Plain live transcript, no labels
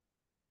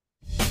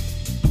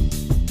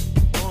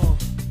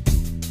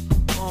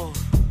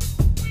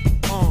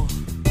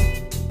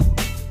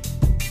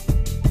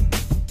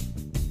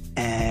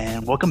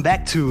Welcome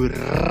back to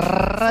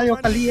Radio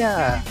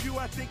Calia.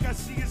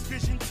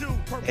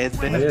 It's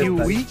been a Oye, few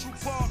weeks.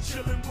 oh,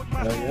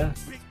 yeah.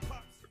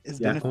 It's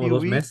been Ya a como few 2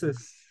 weeks.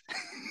 meses.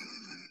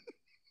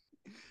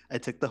 I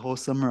took the whole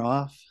summer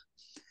off.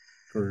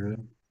 For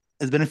real.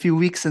 It's been a few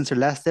weeks since our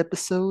last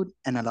episode,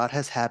 and a lot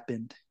has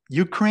happened.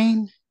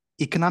 Ukraine,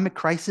 economic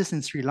crisis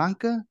in Sri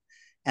Lanka,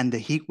 and the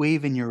heat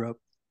wave in Europe.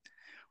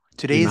 Y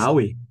Today's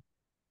Maui.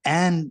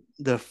 and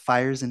the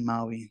fires in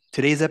Maui.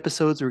 Today's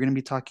episodes, we're going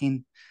to be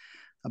talking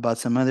about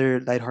some other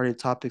lighthearted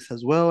topics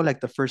as well,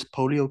 like the first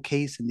polio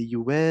case in the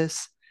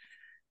US.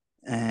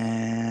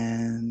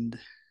 And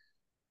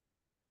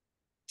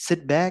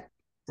sit back,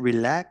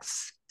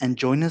 relax, and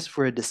join us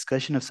for a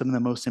discussion of some of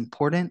the most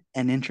important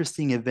and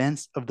interesting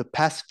events of the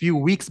past few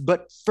weeks.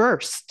 But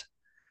first,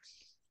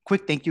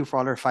 quick thank you for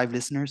all our 5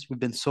 listeners. We've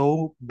been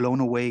so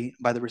blown away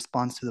by the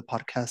response to the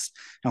podcast,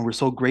 and we're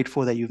so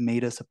grateful that you've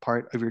made us a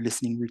part of your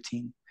listening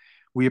routine.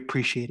 We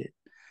appreciate it.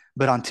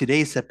 But on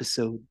today's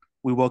episode,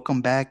 we welcome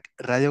back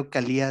Radio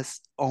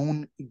Calia's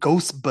own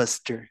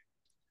Ghostbuster,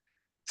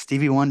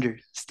 Stevie Wonder.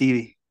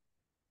 Stevie,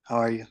 how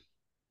are you?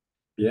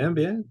 Bien,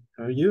 bien.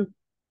 How are you?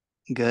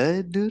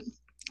 Good, dude.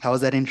 How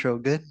was that intro?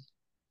 Good.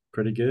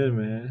 Pretty good,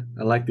 man.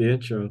 I like the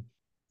intro.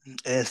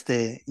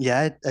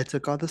 Yeah, I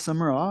took all the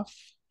summer off.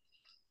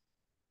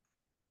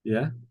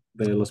 Yeah.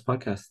 De los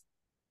podcasts.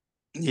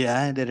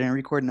 Yeah, I didn't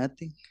record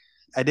nothing.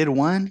 I did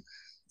one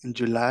in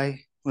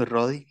July with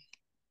Rodi,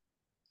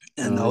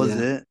 and that Oh, was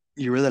yeah. it.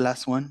 You were the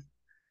last one,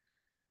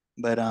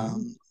 but Oh.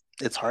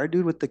 it's hard,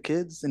 dude, with the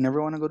kids. They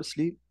never want to go to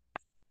sleep.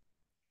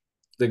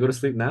 They go to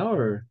sleep now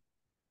or?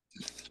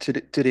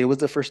 Today was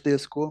the first day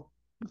of school,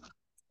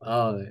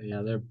 Oh,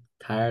 yeah. They're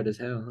tired as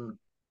hell, huh?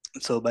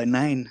 so by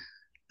 9,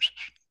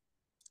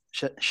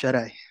 shut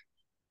I.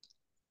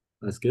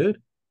 That's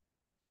good.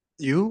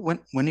 You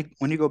when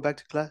you go back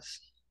to class?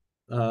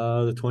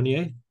 The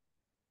 28th.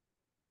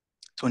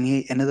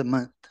 28, end of the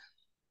month,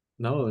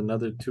 No,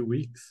 another 2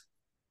 weeks.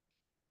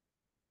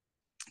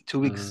 2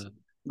 weeks, Uh,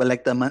 but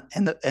like the month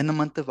end the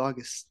month of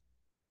August,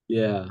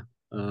 yeah.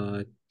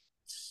 Uh,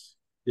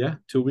 yeah.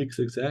 2 weeks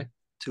exact.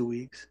 2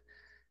 weeks.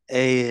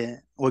 Hey,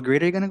 what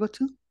grade are you gonna go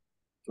to?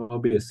 I'll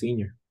be a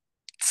senior.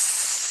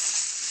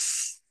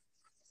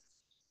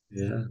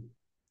 Yeah.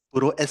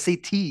 Puro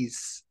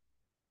SATs.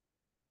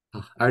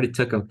 I already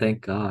took them.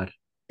 Thank God.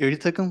 You already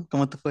took them?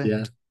 ¿Cómo te fue?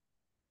 Yeah.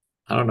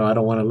 I don't know. I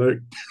don't want to look.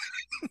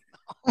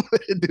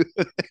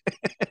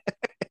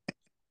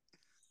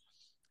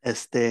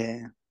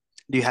 Este,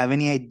 do you have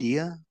any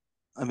idea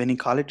of any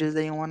colleges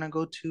that you want to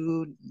go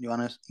to? You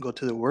want to go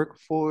to the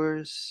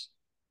workforce?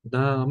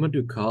 Nah, I'm gonna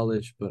do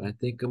college, but I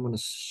think I'm gonna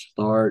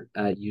start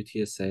at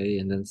UTSA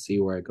and then see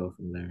where I go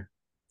from there.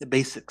 The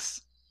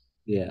basics.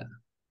 Yeah,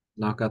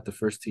 knock out the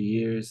first 2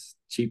 years,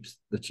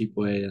 the cheap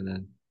way, and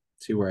then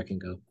see where I can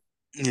go.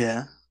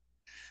 Yeah.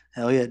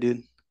 Hell yeah,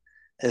 dude.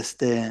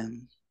 Este,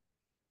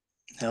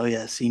 hell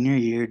yeah, senior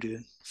year,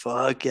 dude.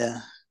 Fuck yeah.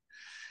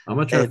 I'm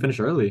gonna try to Hey, finish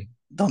early.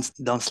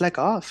 don't slack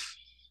off.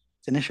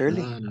 Finish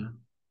early. No, no,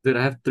 dude,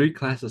 I have 3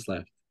 classes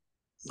left.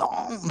 No,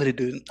 but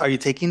dude, are you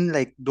taking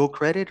like dual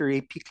credit or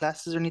AP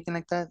classes or anything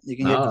like that? You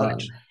can get No,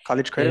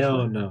 college credit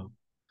hell for? no.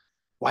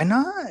 Why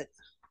not?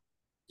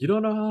 You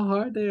don't know how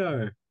hard they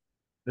are.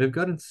 They've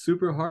gotten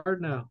super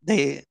hard now.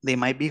 They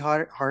might be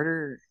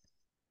harder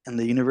in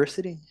the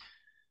university.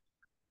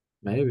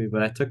 Maybe,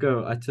 but I took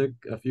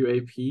a few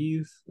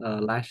APs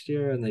last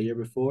year and the year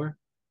before.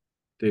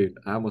 Dude,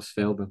 I almost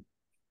failed them.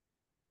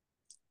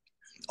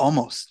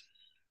 Almost.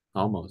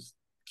 Almost.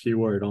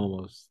 Keyword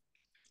almost.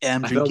 Yeah,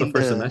 I failed the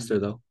first semester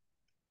though.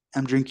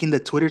 I'm drinking the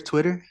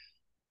Twitter,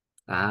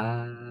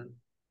 Ah,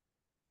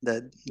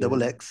 the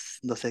double yeah, X,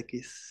 dos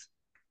X.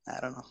 I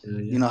don't know. yeah,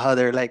 You yeah. know how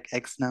they're like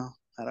X now?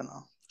 I don't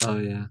know. Oh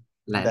yeah,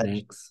 Bad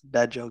Latinx.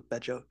 bad joke,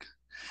 bad joke.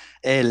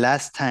 Hey,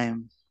 last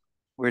time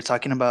we were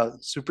talking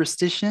about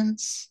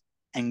superstitions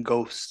and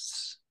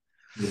ghosts.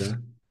 Yeah,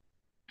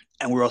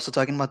 And we're also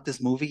talking about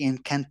this movie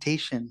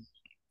Incantation.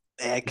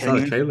 Hey, I saw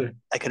the trailer.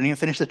 I couldn't even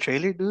finish the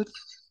trailer, dude.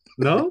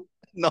 No,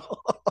 No.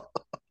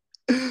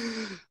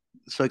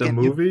 So the again,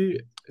 movie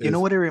you know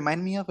is. what it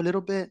reminded me of a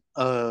little bit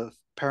of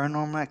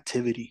Paranormal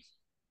Activity,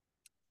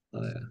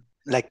 Oh yeah,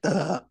 like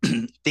the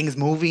things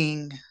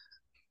moving in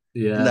the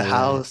yeah, yeah, yeah.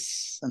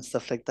 house and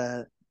stuff like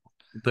that.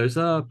 There's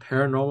a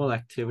Paranormal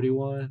Activity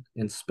one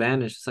in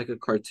Spanish. It's like a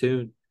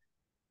cartoon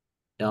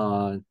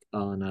on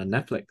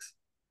Netflix.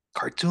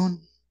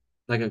 Cartoon,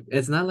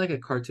 It's not like a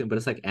cartoon, but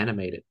it's like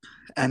animated.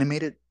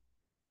 animated.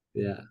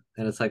 Yeah,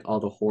 and it's like all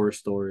the horror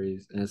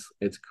stories, and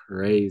it's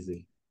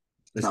crazy.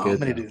 It's No, good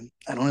but though. dude,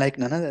 I don't like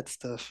none of that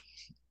stuff.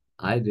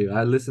 I do.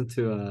 I listen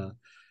to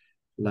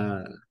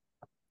La.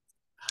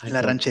 I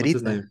La don't. What's his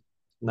rancherita, name?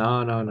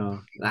 No, no, no.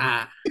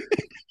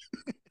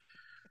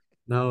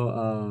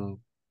 No.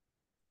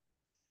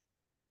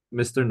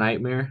 Mr.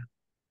 Nightmare.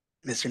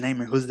 Mr.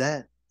 Nightmare. Who's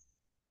that?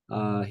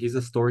 He's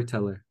a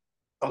storyteller.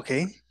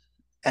 Okay,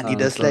 and he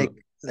does So like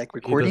he does,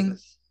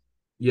 recordings.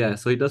 yeah.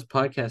 So he does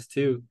podcasts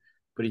too,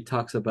 but he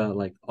talks about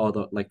like all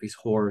the like these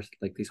horror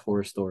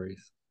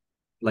stories,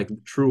 like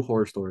true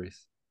horror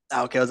stories.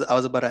 Okay, I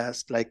was about to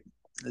ask like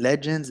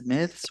legends,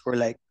 myths, or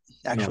like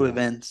actual No,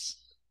 events.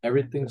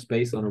 everything's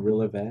based on a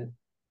real event,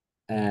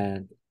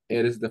 and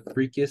it is the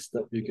freakiest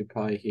stuff you could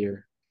probably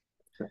hear.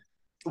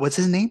 What's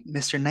his name?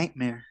 Mr.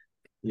 Nightmare.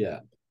 Yeah,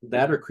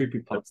 that or creepy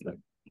pasta.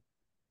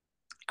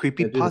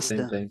 Creepy They do the same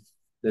pasta. thing.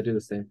 They do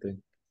the same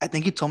thing. I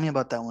think you told me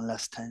about that one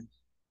last time.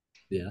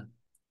 Yeah,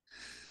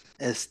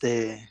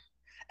 Este,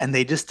 and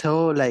they just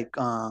tell like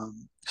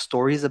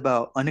stories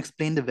about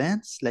unexplained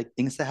events, like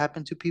things that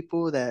happen to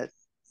people that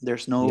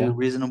there's no yeah.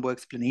 reasonable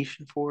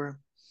explanation for.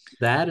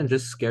 That and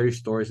just scary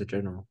stories in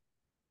general.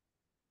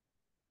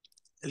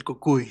 El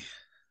cucuy.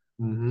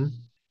 Mm-hmm.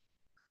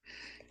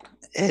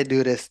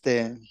 Dude,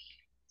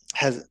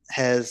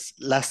 has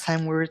last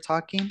time we were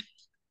talking,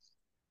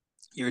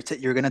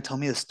 you're gonna tell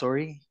me the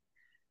story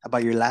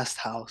about your last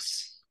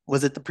house.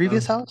 Was it the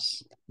previous Um,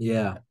 house?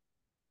 yeah.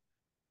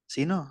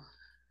 See, no.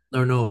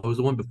 Or no, it was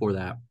the one before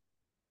that.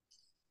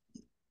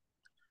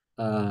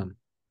 Um,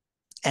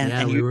 And yeah,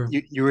 and we you were.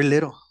 you, you were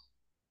little.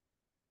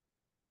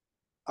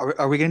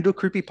 Are we gonna do a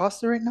creepy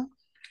pasta right now?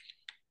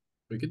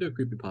 We could do a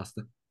creepy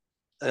pasta.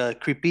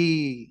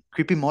 Creepy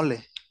mole.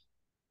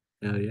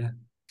 Hell yeah.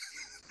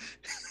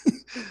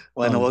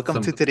 Well, welcome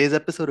to Some today's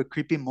episode of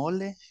Creepy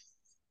Mole.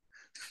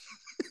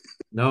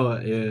 no.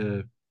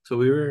 So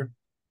we were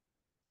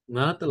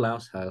not at the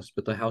last house,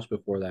 but the house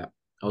before that.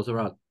 I was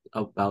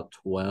about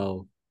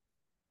 12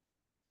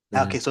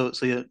 Okay, then.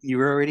 so you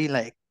were already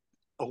like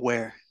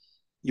aware.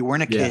 You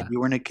weren't a kid. Yeah, You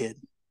weren't a kid.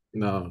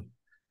 no.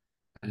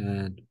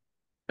 And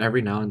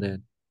every now and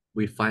then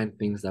we'd find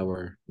things that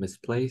were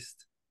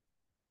misplaced.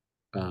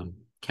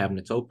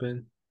 Cabinets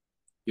open.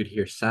 You'd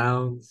hear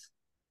sounds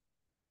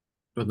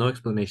with no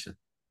explanation.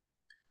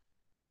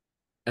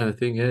 And the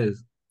thing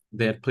is,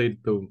 they had played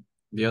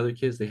the other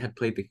kids. They had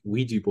played the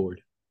Ouija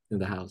board in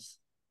the house.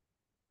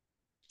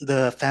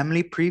 The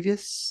family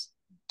previous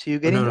to you Or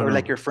no, getting, no, or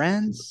like your no.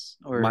 friends,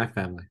 My or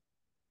family.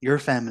 your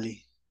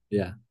family?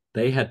 Yeah,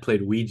 they had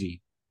played Ouija,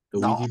 the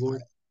No. Ouija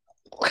board.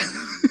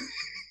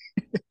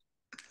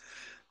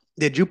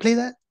 Did you play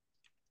that?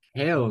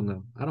 Hell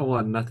no, I don't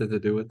want nothing to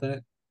do with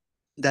that.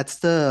 That's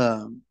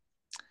the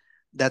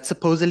that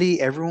supposedly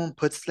everyone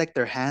puts like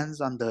their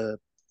hands on the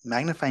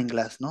magnifying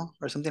glass, no?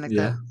 Or something like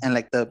that. Yeah, And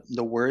like the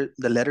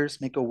letters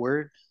make a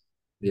word,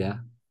 yeah,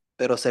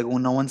 pero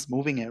según no one's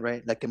moving it,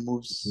 right? Like it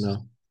moves.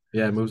 no,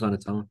 yeah. It moves on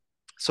its own.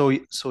 So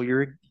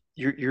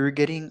you're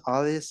getting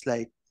all this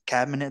like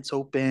cabinets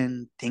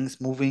open,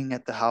 things moving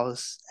at the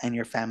house, and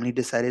your family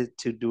decided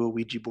to do a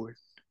Ouija board.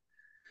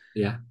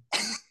 Yeah,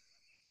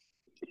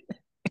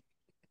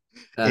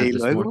 Hey,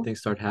 just more luego, things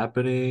start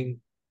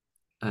happening.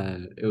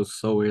 It was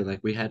so weird. Like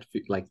we had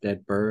like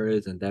dead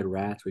birds and dead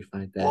rats. We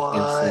find dead what?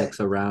 insects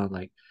around,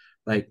 like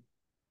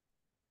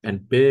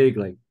and big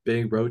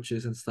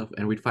roaches and stuff.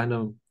 And we'd find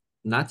them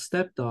not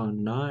stepped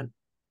on, not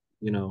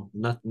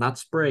not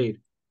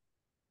sprayed,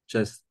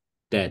 just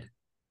dead.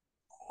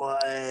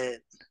 What?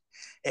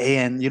 Hey,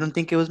 and you don't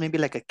think it was maybe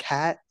like a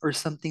cat or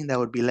something that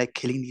would be like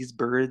killing these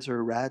birds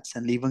or rats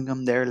and leaving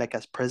them there like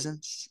as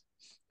presents?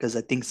 Because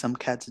I think some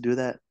cats do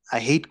that. I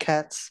hate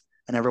cats.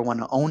 I never want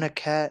to own a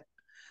cat.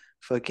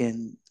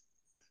 Fucking,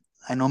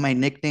 I know my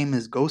nickname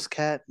is Ghost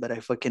Cat, but I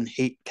fucking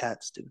hate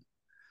cats, dude.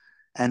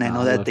 And I No,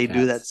 know I that love they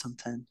do that cats.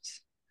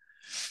 sometimes.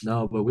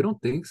 No, but we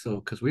don't think so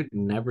because we'd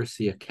never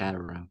see a cat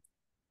around.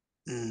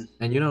 Mm.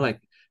 And like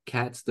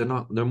cats, they're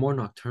more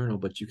nocturnal,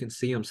 but you can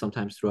see them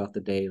sometimes throughout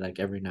the day, like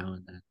every now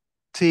and then.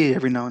 See,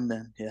 every now and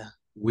then, yeah.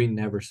 We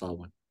never saw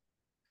one.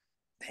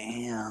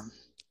 Damn.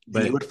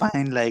 And you But would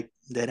find like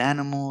dead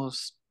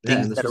animals, yeah,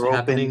 things and this that was are open,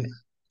 happening as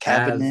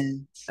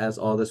cabinets. as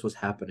all this was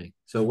happening.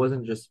 So it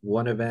wasn't just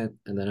one event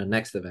and then a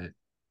next event.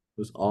 It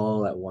was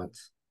all at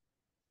once.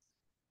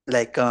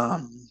 Like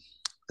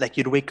like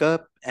you'd wake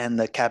up and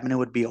the cabinet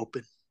would be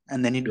open.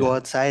 And then you'd go Yeah.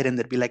 outside and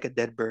there'd be like a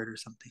dead bird or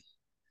something.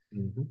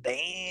 Hmm.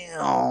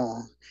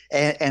 Damn.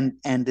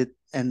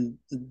 And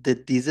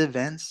did these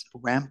events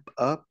ramp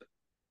up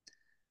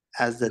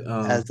as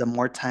the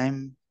more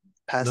time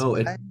passed No,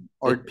 by? it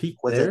Or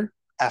peaked was it there.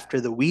 after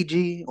the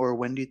Ouija? Or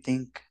when do you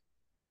think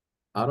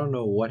I don't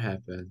know what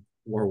happened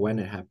or when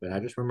it happened. I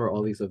just remember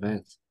all these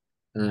events.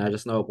 And then I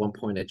just know at one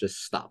point it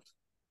just stopped.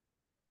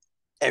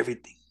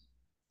 everything?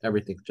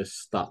 Everything just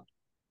stopped.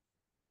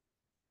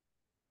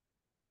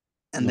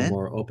 And No then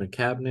more open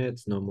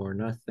cabinets, no more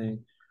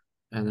nothing.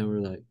 And then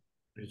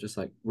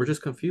we're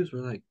just confused.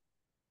 We're like,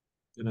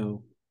 you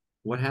know,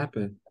 what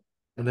happened?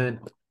 And then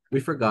we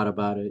forgot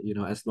about it,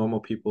 as normal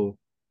people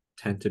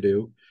tend to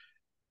do.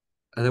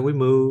 And then we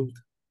moved.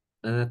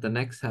 And at the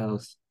next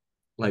house,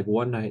 like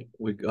one night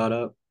we got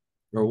up,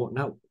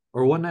 not,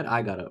 or one night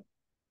I got up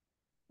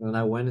and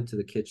I went into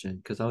the kitchen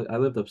because I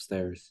lived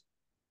upstairs.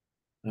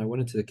 And I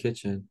went into the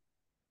kitchen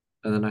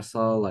and then I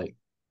saw like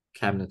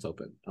cabinets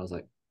open. I was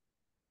like,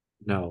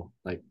 no,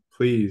 like,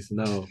 please,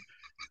 no.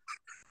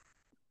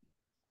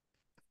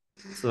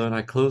 So then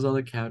I closed all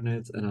the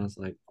cabinets and I was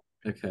like,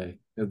 okay,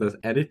 if does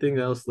anything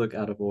else look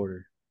out of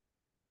order?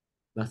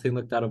 Nothing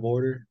looked out of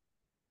order.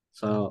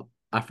 So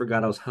I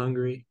forgot I was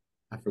hungry.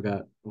 I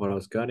forgot what I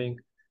was gutting.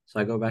 So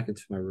I go back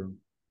into my room,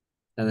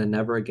 and then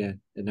never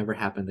again. It never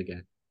happened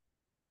again.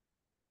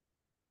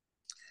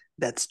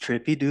 That's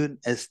trippy, dude.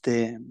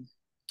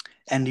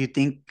 And do you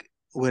think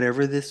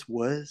whatever this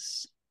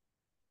was,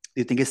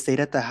 do you think it stayed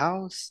at the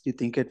house? Do you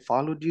think it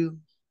followed you?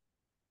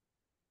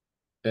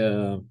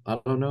 I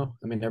don't know.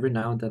 I mean, every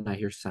now and then I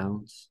hear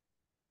sounds,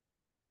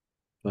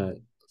 but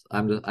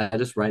I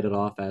just write it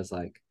off as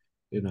like,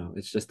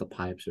 it's just the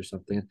pipes or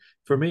something.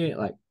 For me,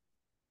 like,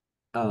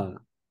 uh,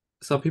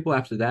 some people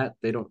after that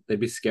they'd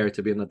be scared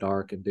to be in the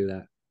dark and do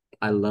that.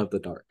 I love the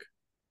dark,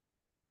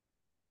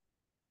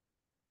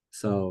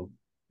 so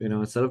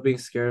instead of being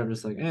scared, I'm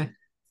just like,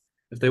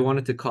 if they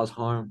wanted to cause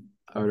harm,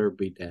 I would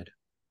be dead.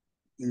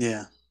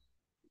 Yeah.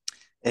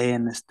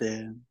 And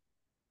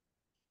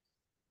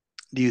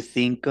do you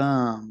think do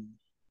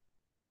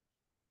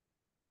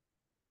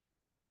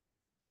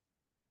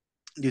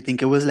you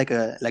think it was like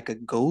a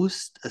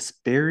ghost, a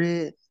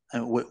spirit?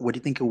 What do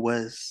you think it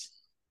was?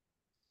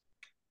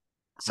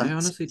 I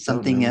honestly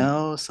don't Something know.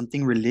 else,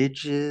 something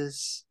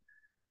religious,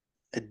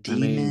 a I mean,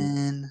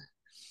 demon,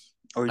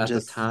 or at the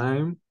just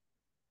time,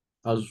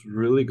 I was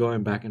really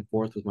going back and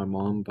forth with my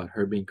mom about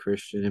her being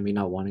Christian and me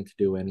not wanting to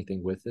do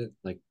anything with it.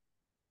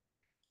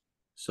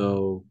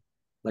 So,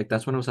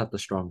 that's when I was at the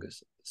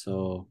strongest.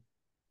 So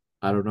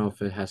I don't know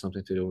if it has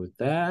something to do with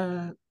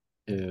that.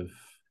 If,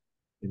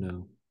 you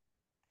know,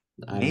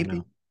 I don't maybe?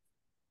 know.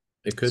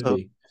 It could So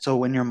be. so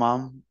when your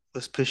mom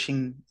was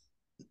pushing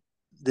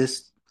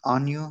this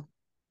on you,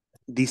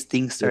 these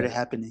things started Yeah.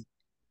 happening.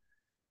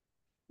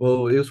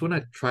 Well, it was when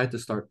I tried to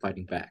start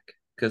fighting back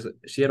because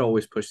she had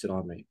always pushed it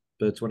on me.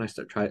 But it's when I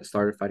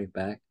started fighting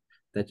back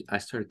that I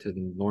started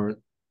to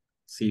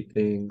see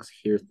things,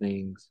 hear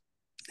things.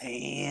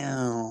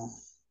 Damn.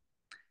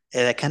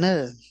 Yeah, that kind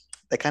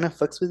of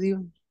fucks with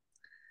you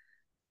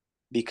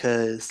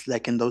because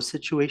like in those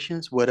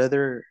situations, what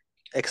other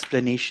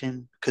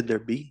explanation could there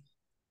be?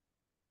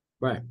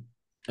 Right.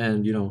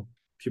 And,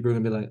 people are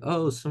going to be like,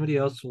 oh, somebody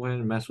else went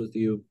and messed with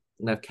you,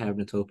 left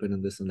cabinets open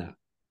and this and that.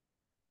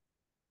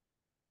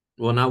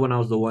 Well, not when I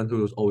was the one who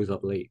was always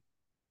up late.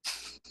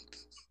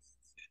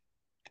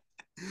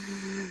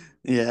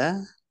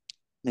 Yeah,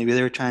 maybe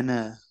they were trying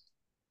to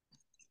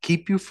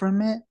keep you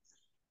from it,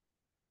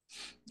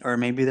 or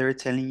maybe they were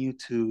telling you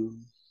to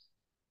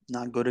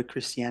not go to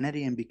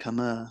Christianity and become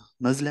a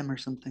Muslim or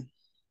something.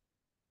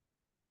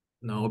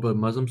 No, but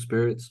Muslim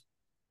spirits,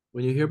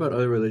 when you hear about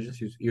other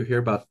religions, you hear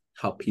about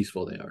how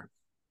peaceful they are,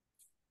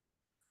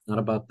 not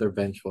about their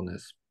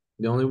vengefulness.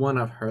 The only one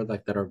I've heard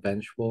like that are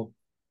vengeful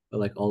are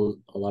like a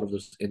lot of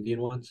those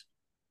Indian ones.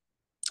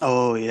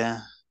 Oh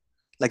yeah,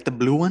 like the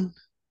blue one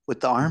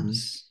with the Hmm.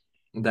 arms,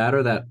 That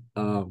or that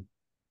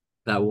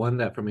one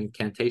that from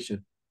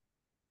Incantation,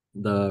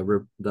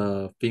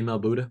 the female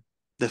Buddha.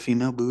 the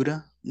female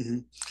Buddha.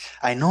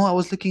 I know I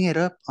was looking it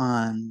up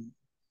on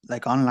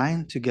like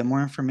online to get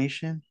more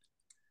information,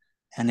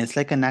 and it's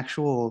like an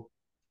actual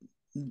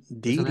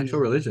It's an actual deity.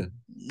 religion.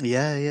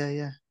 Yeah, yeah,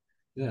 yeah.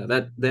 Yeah,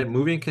 that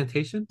movie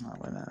Incantation, Oh,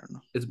 well, I don't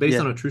know. it's based Yeah.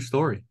 on a true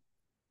story.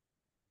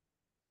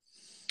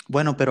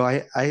 Bueno, pero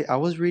I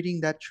was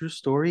reading that true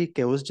story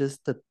que it was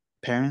just the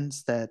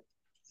parents that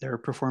they were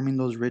performing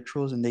those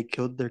rituals and they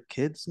killed their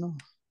kids, no?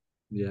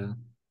 Yeah,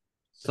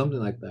 something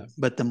like that.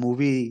 But the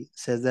movie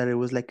says that it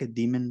was like a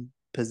demon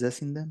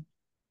possessing them.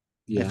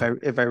 Yeah, If I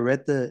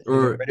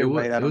or read it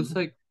right, I it don't was know.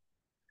 like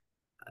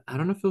I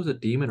don't know if it was a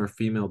demon or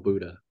female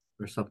Buddha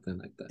or something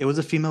like that. It was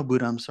a female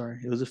Buddha, I'm sorry.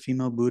 It was a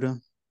female Buddha.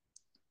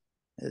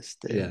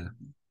 Yeah.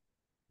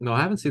 No,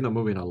 I haven't seen the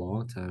movie in a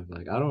long time.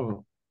 Like, I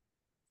don't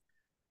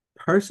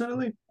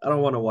personally, I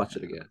don't want to watch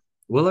it again.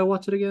 Will I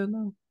watch it again?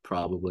 No,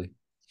 probably.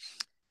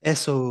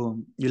 So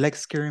you like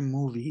scary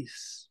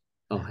movies.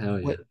 Oh,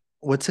 hell What yeah.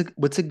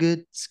 what's a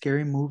good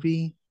scary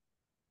movie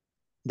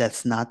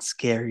that's not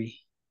scary?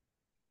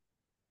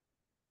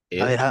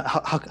 I mean, It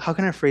how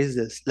can I phrase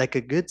this? Like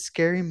a good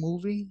scary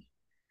movie,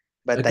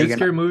 a but that good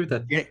scary movie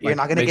that you're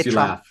not gonna makes get you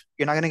laugh.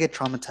 you're not gonna get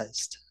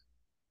traumatized.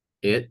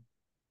 It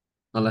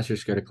unless you're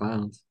scared of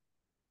clowns.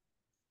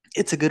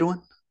 It's a good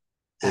one.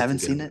 I It's a haven't good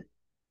seen one. it.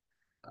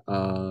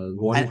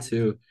 One I and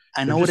two,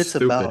 I they're know what just it's about,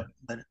 stupid.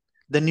 but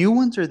the new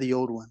ones or the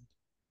old one?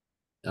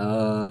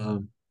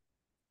 Um,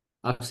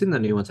 I've seen the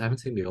new ones. I haven't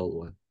seen the old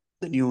one,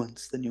 The new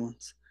ones, the new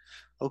ones.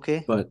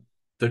 Okay. but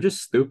they're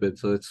just stupid,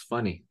 so it's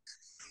funny.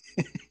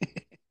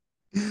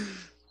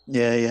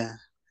 Yeah, yeah.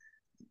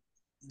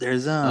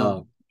 There's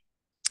Uh,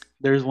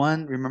 there's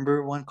one,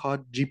 remember one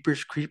called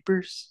Jeepers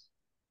Creepers?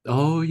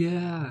 oh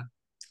yeah,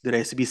 Dude, I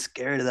used to be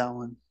scared of that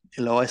one.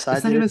 Hello, I saw it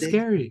it's the not other even day.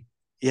 scary.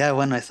 Yeah,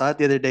 when I saw it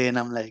the other day and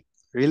I'm like,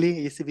 really?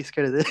 I used to be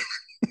scared of this.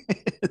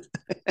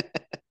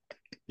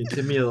 Y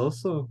qué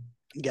miedoso.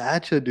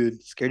 Gotcha,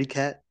 dude. Scaredy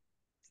cat.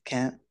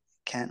 Can't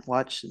can't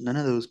watch none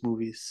of those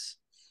movies.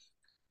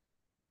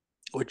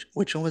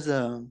 Which one was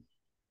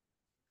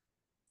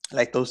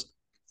like those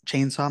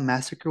Chainsaw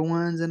Massacre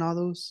ones and all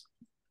those?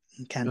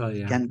 Can't Oh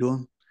yeah, can't do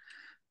them.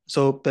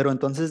 So, pero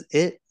entonces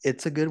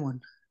it's a good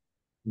one.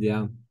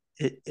 yeah.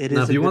 It Now,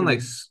 is if a you good want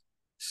like one.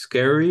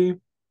 scary,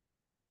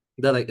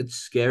 that like it's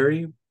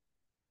scary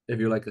If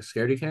you're like a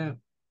scaredy cat,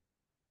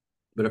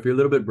 but if you're a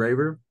little bit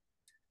braver,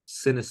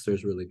 Sinister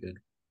is really good.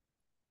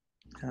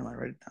 How do I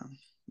write it down?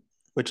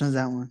 Which one's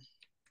that one?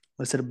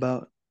 What's it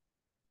about?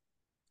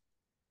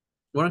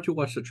 Why don't you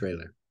watch the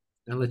trailer?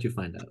 I'll let you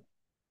find out.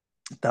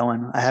 That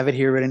one. I have it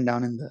here written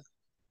down in the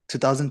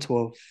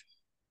 2012.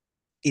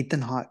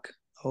 Ethan Hawke.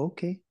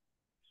 Okay.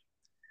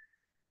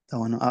 That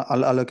one.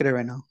 I'll look at it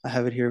right now. I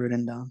have it here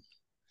written down.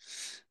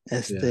 Yeah.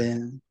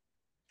 Este.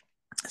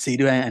 See,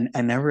 dude,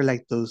 I never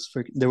liked those.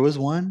 There was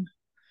one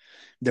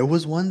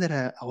that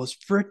I was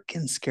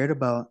freaking scared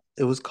about.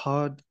 It was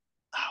called,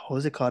 what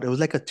was it called? It was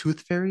like a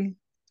tooth fairy.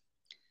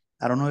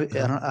 I don't know.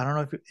 Uh-huh. I don't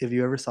know if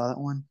you ever saw that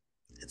one.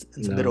 It's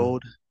a bit No,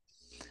 old.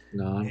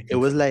 no, I don't It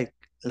think was so. like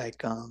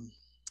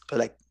but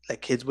like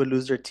kids would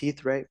lose their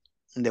teeth, right?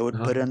 And they would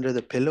Uh-huh. put it under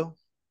the pillow.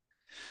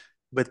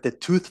 But the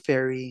tooth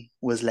fairy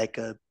was like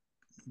a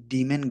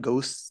demon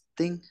ghost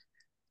thing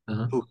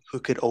Uh-huh. who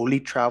could only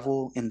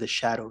travel in the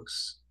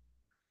shadows.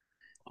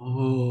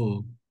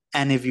 Oh,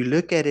 And if you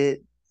look at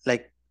it,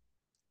 like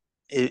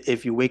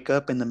if you wake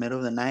up in the middle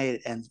of the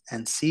night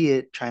and see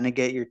it trying to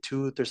get your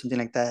tooth or something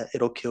like that,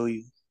 it'll kill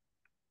you.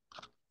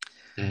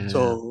 damn.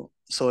 So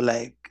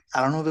like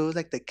I don't know if it was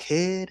like the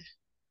kid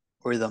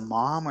or the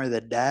mom or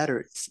the dad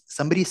or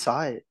somebody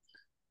saw it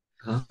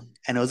Huh?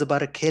 and it was about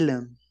to kill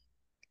him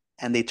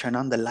and they turned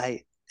on the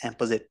light and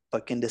pues it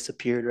fucking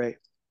disappeared, right?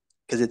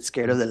 Because it's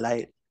scared of Uh-huh. the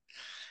light.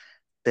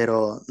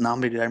 Pero no,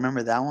 hombre, dude, I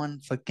remember that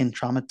one fucking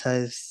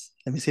traumatized.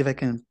 Let me see if I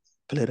can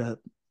pull it up.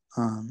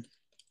 Um,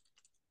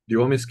 Do you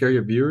want me to scare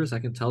your viewers? I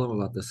can tell them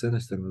about the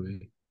Sinister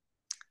movie.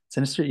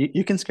 Sinister,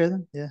 you can scare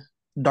them, yeah.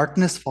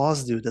 Darkness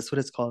Falls, dude. That's what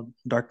it's called.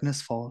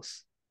 Darkness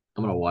Falls.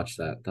 I'm gonna watch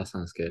that. That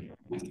sounds good.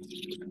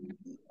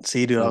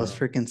 See, dude, I was So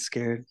freaking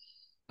scared.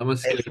 I'm gonna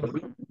Hey,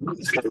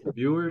 scare your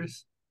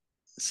viewers.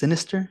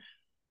 Sinister?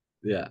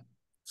 Yeah.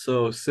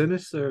 So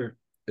Sinister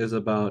is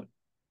about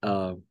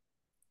um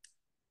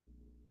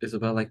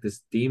like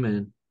this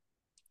demon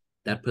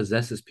that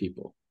possesses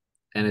people.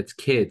 And it's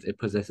kids. It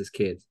possesses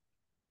kids.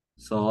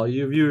 So all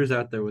you viewers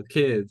out there with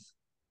kids,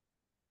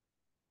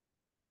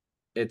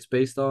 it's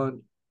based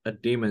on a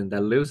demon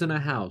that lives in a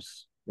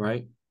house,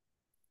 right?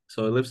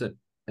 So it lives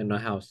in a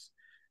house.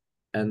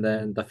 And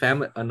then a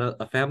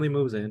family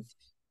moves in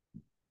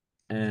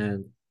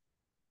and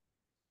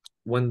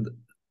when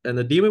and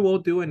the demon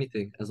won't do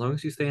anything as long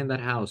as you stay in that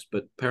house,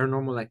 but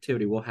paranormal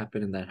activity will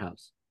happen in that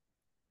house.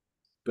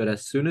 But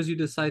as soon as you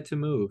decide to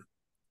move,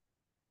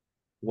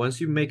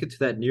 once you make it to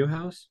that new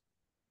house,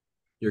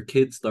 your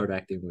kids start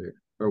acting weird,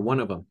 or one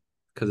of them,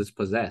 because it's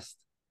possessed.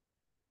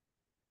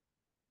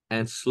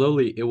 And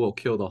slowly it will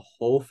kill the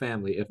whole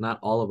family, if not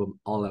all of them,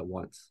 all at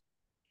once.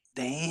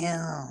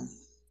 Damn.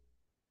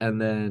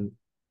 And then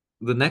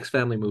the next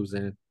family moves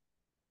in,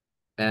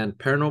 and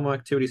paranormal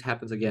activities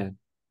happens again.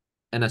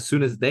 And as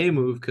soon as they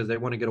move, because they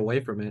want to get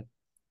away from it,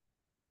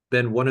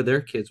 then one of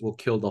their kids will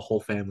kill the whole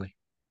family.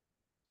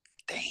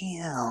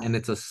 And Damn.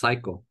 it's a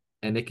cycle,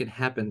 and it can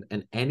happen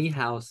in any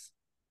house,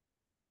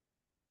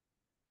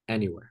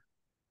 anywhere.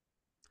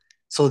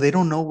 So they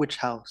don't know which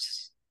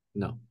house.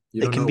 No,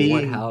 you It don't can know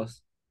what be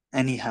house.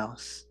 any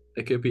house.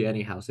 It could be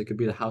any house. It could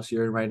be the house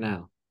you're in right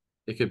now.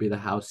 It could be the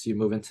house you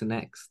move into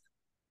next.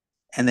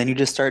 And then you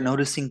just start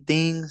noticing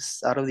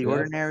things out of the Yep.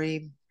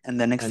 ordinary. And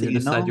the next And thing you you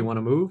decide you know, want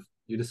to move.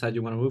 You decide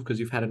you want to move because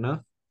you've had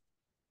enough.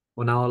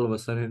 Well, now all of a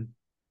sudden,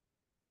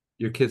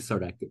 your kids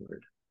start acting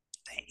weird.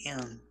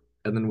 damn.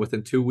 And then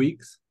within 2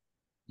 weeks,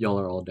 y'all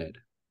are all dead.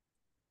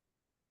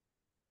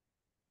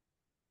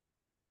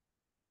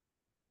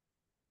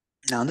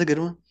 That one's a good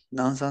one.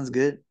 That one sounds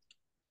good.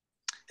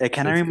 It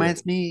kind of It's good.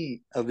 reminds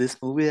me of this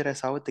movie that I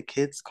saw with the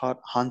kids called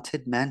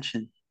Haunted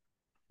Mansion.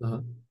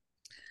 Uh-huh.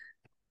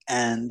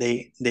 And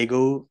they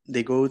go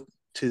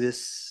to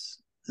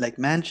this like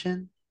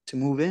mansion to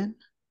move in,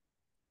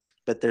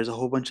 but there's a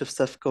whole bunch of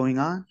stuff going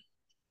on.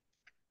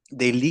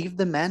 They leave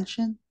the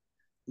mansion,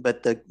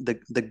 but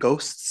the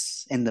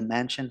ghosts in the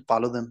mansion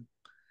follow them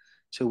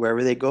to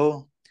wherever they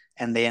go,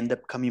 and they end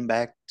up coming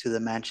back to the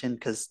mansion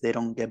because they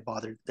don't get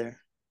bothered there.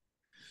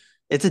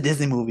 It's a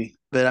Disney movie,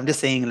 but I'm just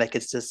saying like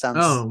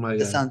Oh my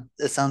God.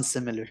 it sounds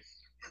similar.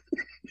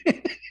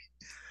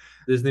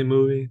 Disney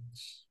movie.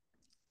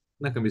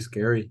 Not gonna be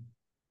scary.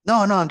 No,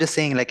 I'm just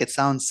saying like it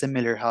sounds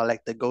similar how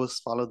like the ghosts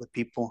follow the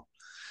people,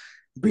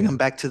 bring Yeah. them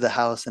back to the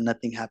house, and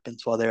nothing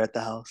happens while they're at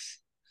the house.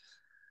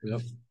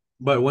 Yep.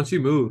 But once you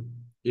move,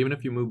 even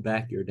if you move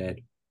back, you're dead.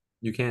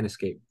 You can't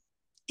escape.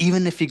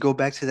 Even if you go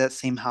back to that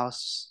same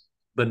house,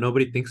 But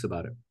nobody thinks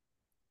about it.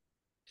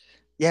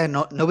 yeah,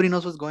 nobody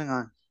knows what's going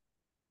on.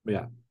 But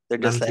yeah. They're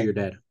Not just until like, you're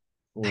dead.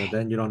 Or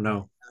then you don't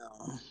know.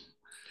 oh,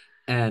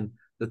 And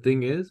the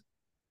thing is,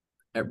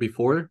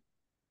 before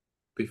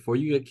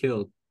you get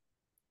killed,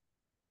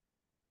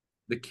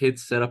 the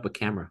kids set up a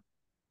camera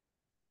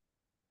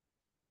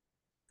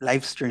live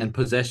and stream.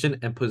 possession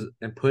and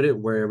put it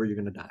wherever you're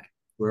gonna die,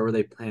 wherever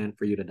they plan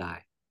for you to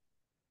die.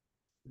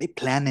 They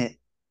plan it.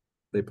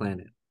 They plan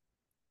it.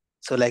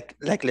 So like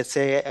let's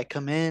say I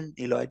come in,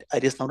 I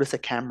just notice a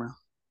camera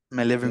in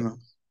my living Yep.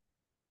 room.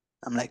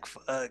 I'm like,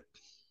 fuck.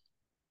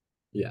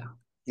 Yeah.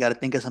 You got to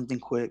think of something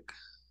quick.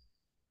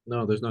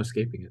 No, there's no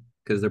escaping it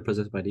because they're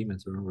possessed by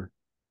demons, remember?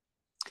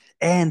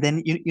 And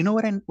then you know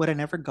what I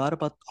never got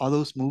about all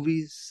those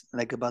movies,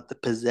 like about the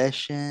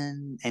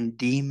possession and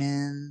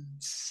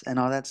demons and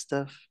all that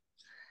stuff.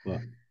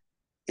 But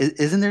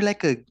Isn't there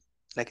like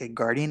a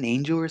guardian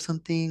angel or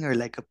something, or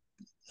like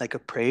a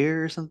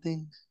prayer or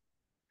something?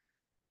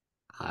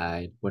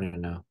 I wouldn't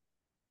know.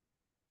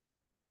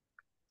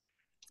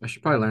 I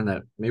should probably learn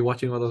that. Maybe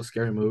watching all those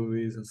scary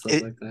movies and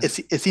stuff like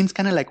that. It seems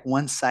kind of like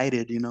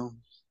one-sided, you know,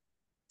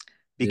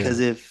 because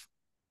Yeah.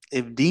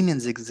 if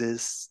demons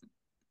exist,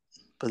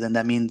 but then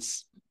that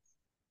means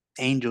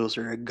angels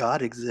or a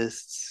god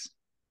exists.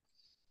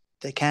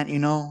 They can't,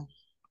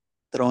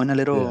 throw in a Yeah.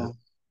 little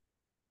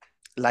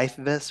life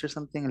vest or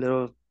something, a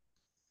little.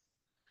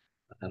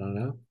 I don't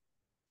know.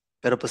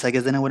 Pero pues I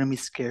guess then it wouldn't be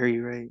scary,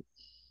 right?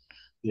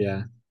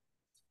 Yeah.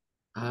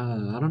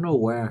 I don't know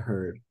where I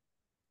heard,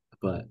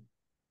 but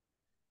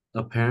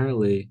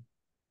apparently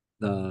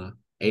the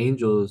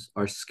angels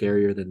are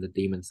scarier than the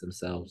demons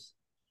themselves.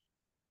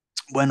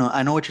 Bueno,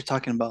 I know what you're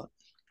talking about.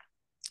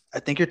 I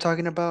think you're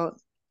talking about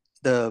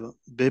the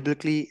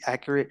biblically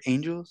accurate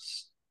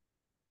angels.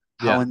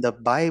 How Yeah. in the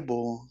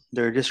Bible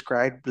they're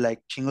described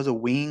like chingos of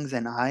wings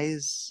and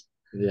eyes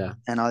Yeah.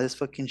 and all this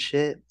fucking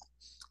shit.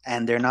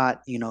 And they're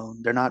not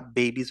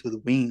babies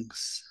with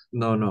wings.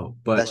 No, no,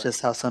 but That's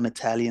just how some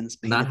Italians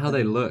not painted how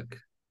they them. look,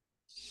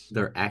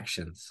 their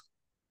actions.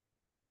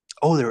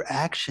 Oh, their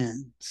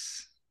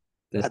actions.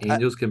 That I,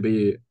 angels can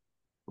be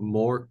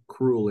more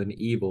cruel and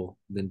evil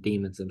than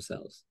demons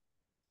themselves.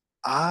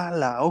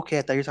 okay,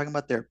 I thought you were talking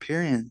about their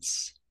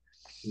appearance.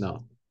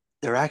 No.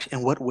 Their action,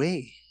 in what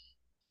way?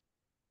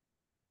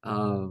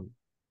 Um,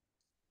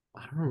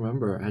 I don't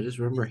remember. I just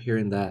remember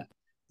hearing that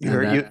You and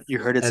heard that you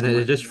heard it and it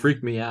somewhere. just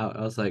freaked me out.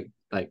 I was like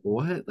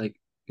what? Like,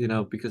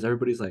 because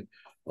everybody's like,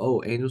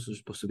 "Oh, angels are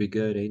supposed to be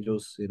good.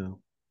 Angels,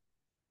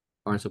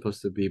 aren't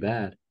supposed to be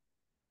bad."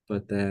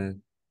 But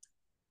then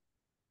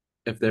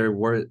if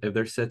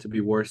they're said to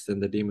be worse than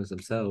the demons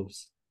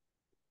themselves,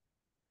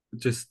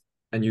 just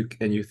and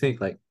you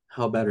think like,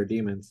 how bad are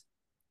demons?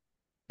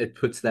 It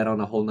puts that on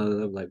a whole nother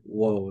level, like,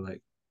 whoa,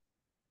 like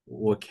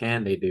what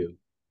can they do?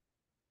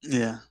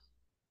 Yeah.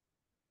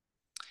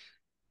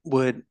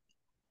 Would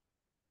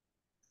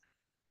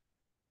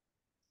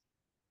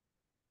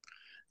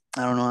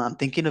I don't know. I'm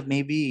thinking of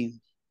maybe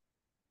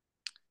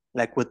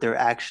like would their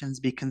actions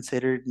be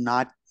considered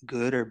not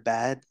good or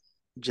bad,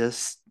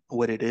 just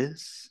what it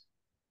is?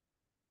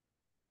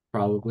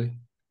 Probably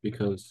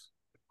because,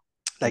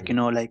 you Like,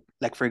 know,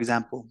 like for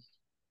example,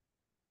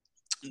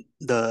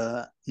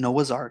 the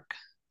Noah's Ark,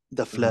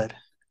 the uh, flood.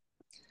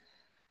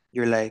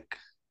 You're like,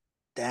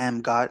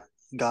 damn, God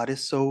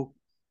is so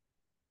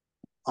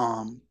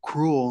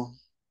cruel.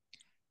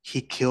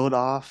 He killed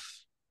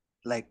off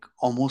like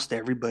almost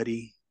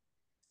everybody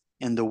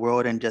in the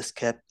world and just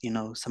kept,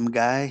 some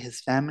guy,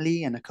 his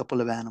family, and a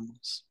couple of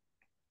animals.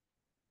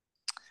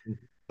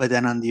 But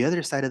then on the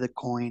other side of the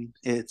coin,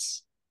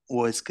 it's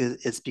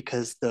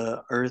because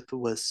the earth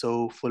was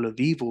so full of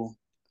evil,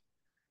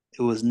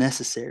 it was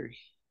necessary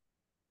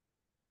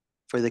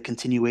for the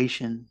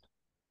continuation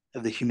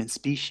of the human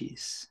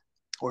species,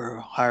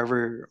 or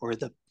however, or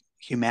the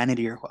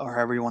humanity, or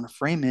however you want to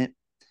frame it.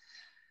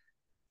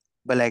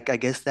 But like, I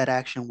guess that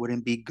action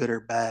wouldn't be good or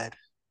bad.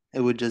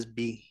 It would just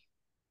be.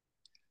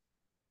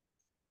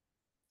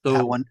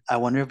 so I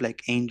wonder if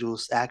like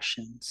angels'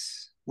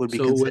 actions would be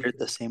so with considered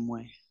the same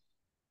way.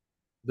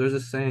 there's a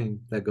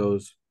saying that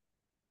goes,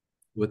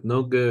 with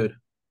no good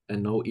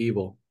and no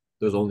evil,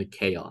 there's only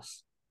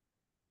chaos.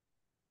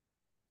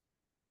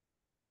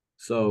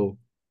 So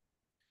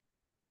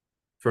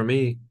for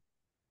me,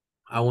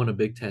 I want a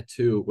big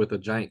tattoo with a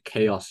giant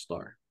chaos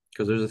star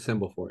because there's a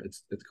symbol for it.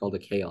 It's called a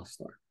chaos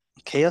star.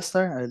 Chaos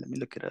Star? All right, let me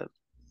look it up.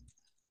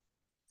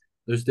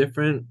 There's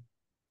different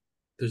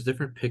there's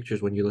different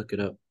pictures when you look it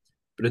up,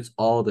 but it's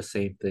all the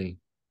same thing.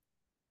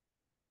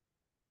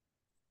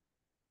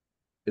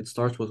 It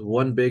starts with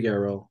one big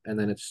arrow and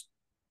then it's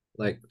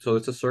like, so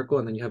it's a circle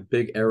and then you have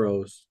big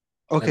arrows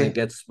and it Okay,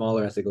 gets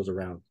smaller as it goes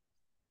around.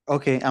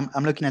 okay,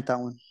 I'm looking at that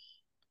one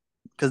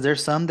because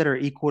there's some that are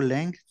equal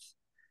length,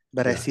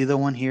 but I Yeah. see the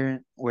one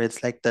here where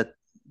it's like the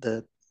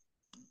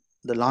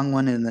the long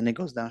one and then it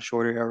goes down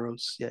shorter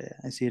arrows. Yeah, yeah,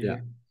 I see it Yeah.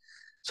 here.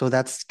 So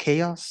that's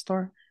Chaos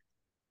Star.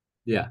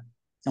 Yeah.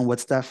 And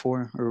what's that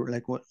for? Or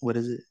like what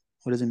is it?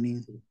 What does it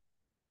mean?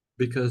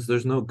 Because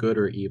there's no good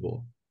or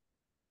evil.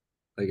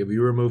 Like if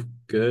you remove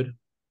good,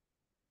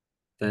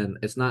 then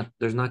there's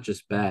not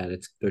just bad,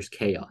 there's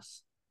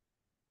chaos.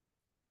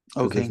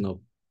 Because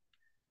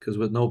Okay,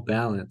 with no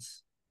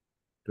balance,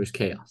 there's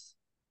chaos.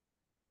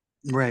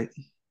 right,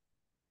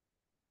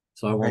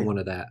 So I want right. one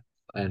of that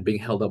and being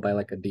held up by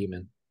like a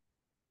demon.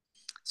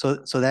 So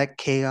that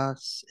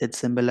chaos, it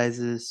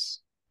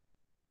symbolizes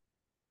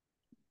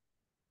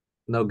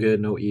No good,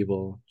 no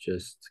evil,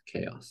 just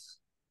chaos.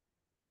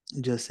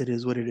 just it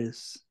is what it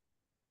is.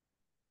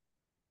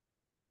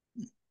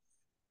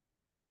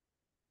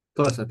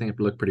 Plus, I think it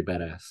looked pretty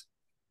badass.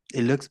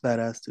 It looks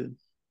badass, dude.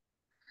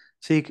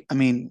 See, I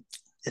mean,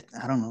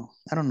 I don't know.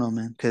 I don't know,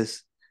 man,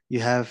 because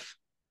you have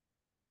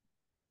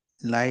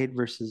light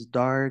versus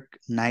dark,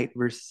 night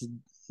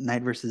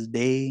versus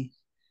day.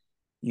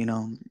 You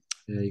know,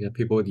 Yeah, you got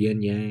people with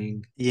yin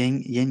yang.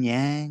 yin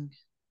yang.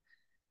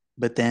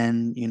 But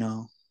then,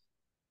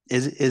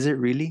 is it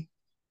really?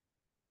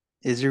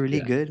 Is it really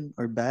Yeah, good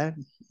or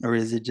bad, or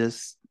is it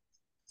just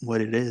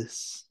what it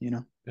is?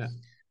 yeah,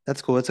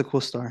 That's cool. That's a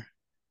cool star.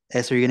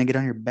 Hey, so you're gonna get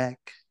on your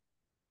back.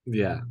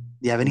 yeah.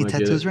 Do you have I'm any gonna get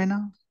tattoos it. right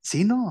now?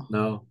 See, no.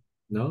 No,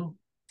 no.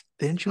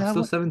 Didn't you I'm have still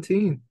one?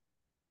 17.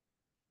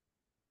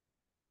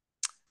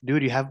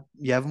 Dude, you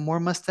have more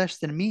mustache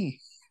than me.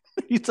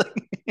 You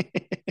talking?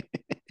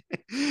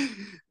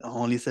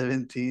 Only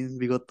 17,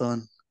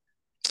 bigotón.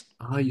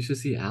 Oh, you should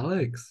see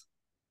Alex.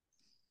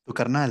 Tu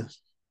carnal.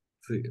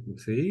 See,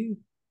 see?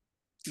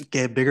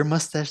 Get bigger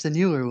mustache than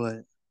you or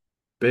what?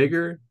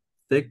 Bigger,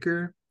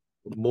 thicker,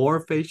 more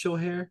facial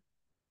hair,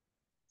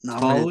 No,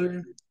 hombre,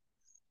 taller.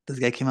 this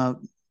guy came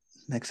out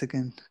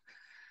Mexican,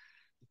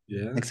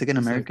 Yeah, Mexican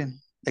American,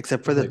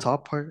 except for he's the like,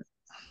 top part.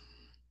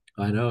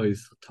 I know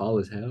he's tall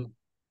as hell.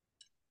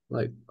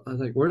 Like, I was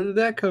like, where did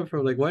that come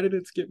from? Like, why did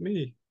it skip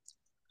me?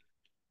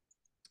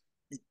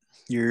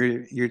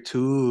 You're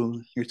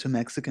too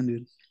Mexican,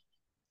 dude.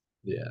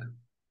 Yeah,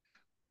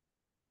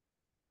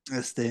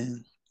 Este,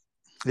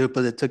 dude,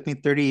 but it took me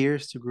 30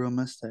 years to grow a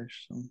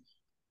mustache. So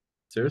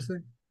seriously?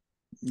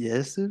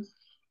 yes, dude.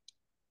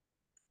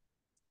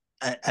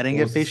 I didn't What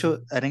get was this,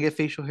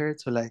 facial hair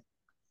till like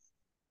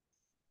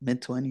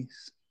mid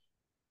 20s.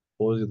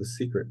 what was the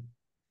secret?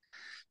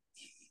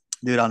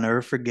 Dude, I'll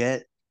never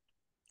forget.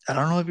 I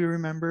don't know if you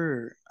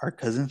remember our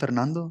cousin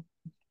Fernando,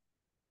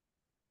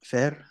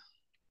 Fer,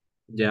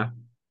 Yeah,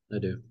 I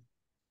do.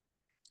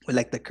 with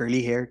like the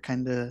curly hair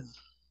kind of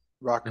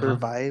rocker Uh-huh.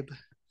 vibe.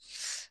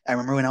 I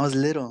remember when I was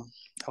little,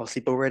 I would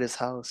sleep over at his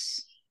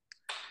house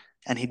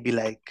and he'd be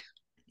like,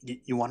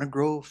 You want to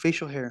grow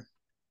facial hair?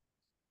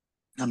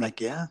 I'm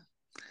like, yeah.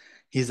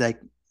 He's like,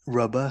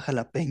 rub a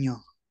jalapeno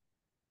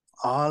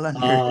all on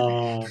your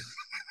Oh,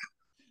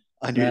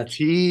 on your that's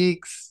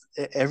cheeks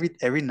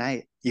every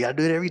night. You gotta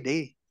do it every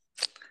day.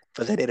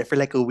 But I did it for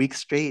like a week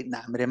straight.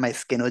 Nah, but then my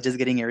skin was just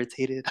getting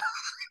irritated.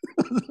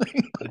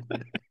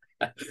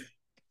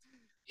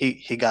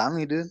 He got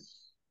me, dude.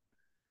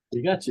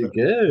 he got you But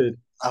good.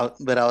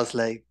 but I was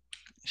like,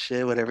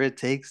 shit,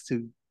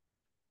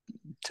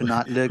 to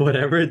not look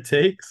Whatever it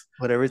takes.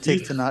 whatever it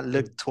takes He to not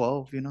look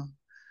 12.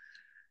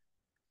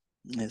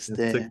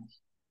 it took Este,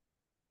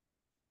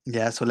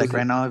 yeah, so like was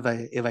right it now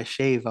if I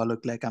shave, I'll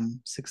look like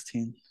I'm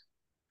 16.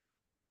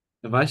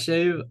 if I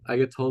shave, I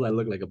get told I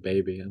look like a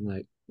baby. I'm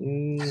like,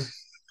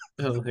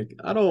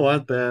 I don't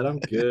want that. I'm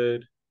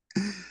good.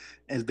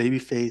 As baby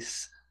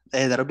face.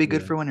 Hey, that'll be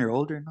good Yeah. for when you're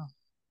older, no?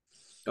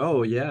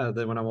 Oh yeah.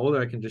 Then when I'm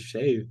older, I can just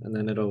shave, and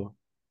then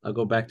I'll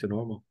go back to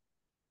normal.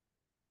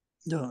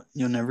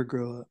 You'll never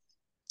grow up.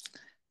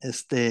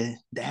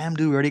 Damn,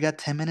 dude, we already got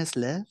 10 minutes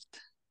left.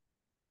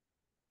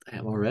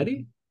 Damn,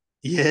 already?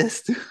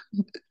 Yes, dude.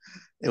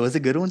 It was a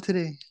good one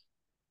today.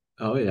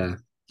 Oh yeah,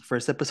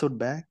 First episode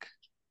back.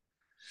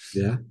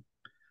 yeah.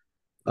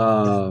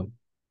 Uh,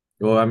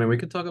 well, I mean, we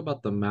could talk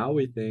about the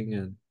Maui thing,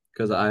 and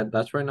because I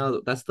that's right now,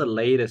 that's the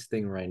latest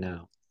thing right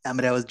now. I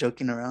mean, I was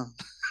joking around.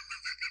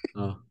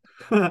 Oh,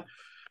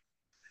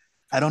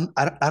 I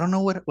don't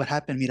know what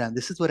happened, Mira.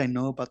 This is what I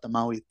know about the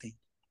Maui thing.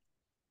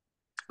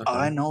 All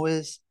I okay. know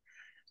is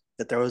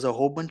that there was a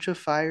whole bunch of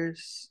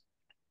fires,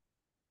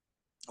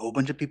 a whole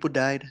bunch of people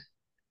died.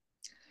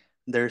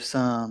 There's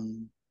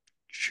some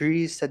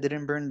trees that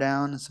didn't burn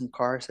down and some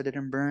cars that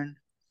didn't burn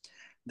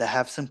that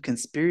have some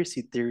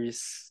conspiracy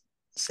theories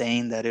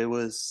saying that it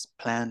was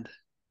planned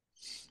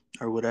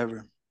or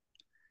whatever.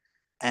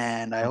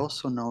 And I Oh,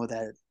 also know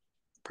that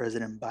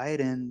President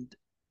Biden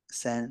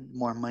sent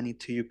more money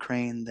to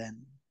Ukraine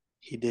than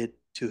he did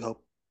to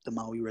help the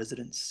Maui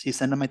residents. He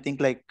sent them, I think,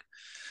 like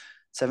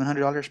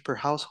 $700 per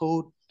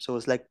household. So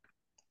it's like,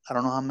 I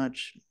don't know how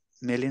much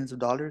millions of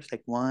dollars,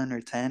 like 1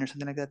 or 10 or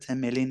something like that, 10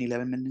 million,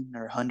 11 million,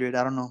 or 100,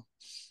 I don't know.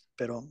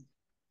 But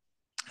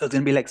it was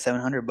gonna be like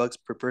 $700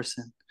 per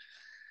person.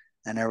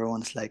 And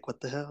everyone's like,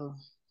 what the hell?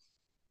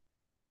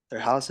 Their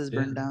houses yeah.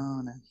 burned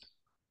down and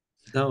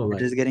No, we're like,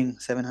 just getting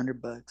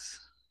 $700.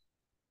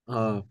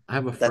 I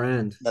have a That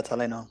friend. that's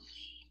all I know.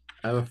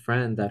 I have a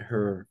friend that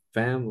her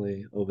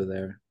family over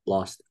there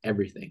lost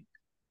everything,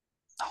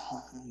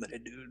 Oh, but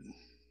dude,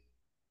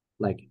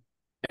 like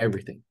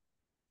everything.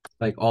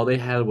 Like all they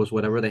had was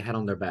whatever they had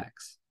on their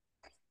backs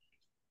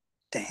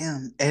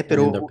damn. and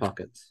in their Pero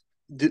pockets.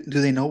 do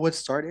they know what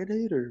started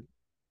it or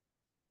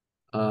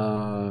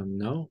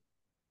No,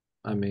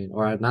 I mean,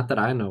 or not that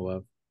I know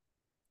of,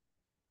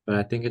 but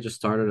I think it just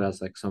started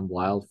as like some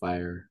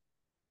wildfire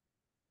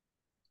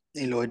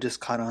Eloy just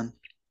caught on?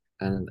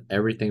 and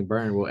everything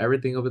burned. Well,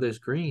 everything over there is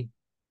green.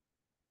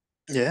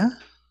 Yeah,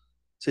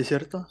 sí es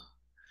cierto.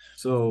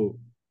 So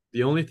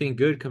the only thing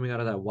good coming out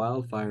of that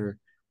wildfire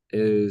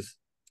is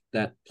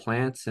that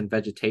plants and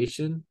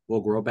vegetation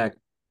will grow back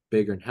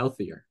bigger and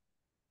healthier.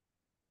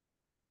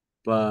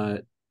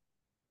 But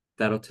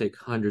that'll take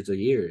hundreds of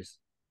years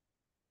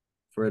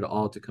for it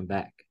all to come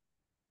back.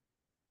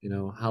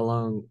 How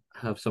long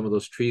have some of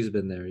those trees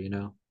been there,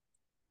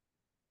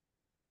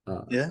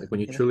 Yeah, like when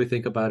you yeah, truly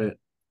think about it,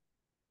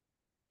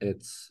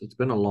 it's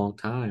been a long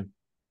time.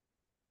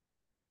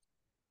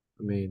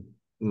 I mean,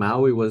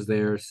 Maui was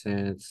there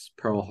since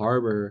Pearl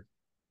Harbor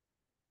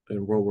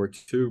in World War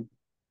II,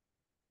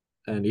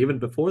 and even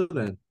before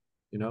then,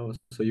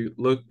 So you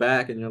look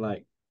back and you're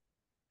like,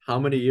 how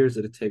many years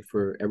did it take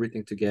for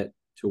everything to get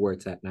to where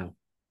it's at now?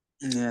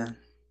 yeah.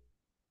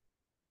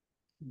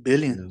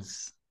 You know,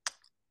 Billions.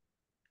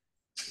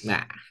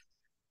 nah.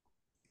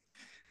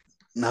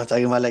 Now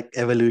talking about like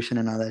evolution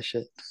and all that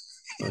shit.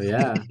 Oh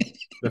yeah,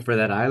 but for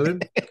that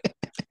island,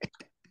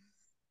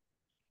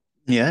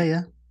 Yeah,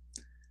 yeah.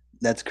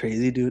 That's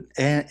crazy, dude.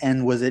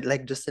 And was it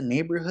like just a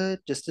neighborhood,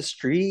 just a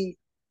street,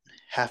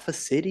 half a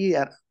city?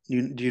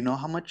 Do you know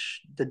how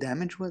much the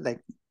damage was? the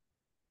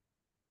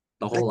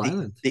Like whole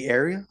island. the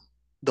area,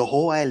 the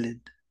whole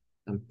island.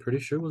 I'm pretty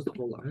sure it was the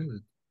whole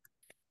island.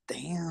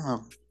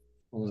 Damn.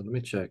 Hold on, let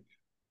me check.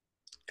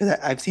 Because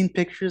I've seen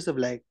pictures of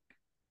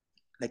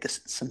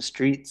some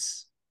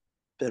streets,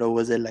 but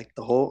was it like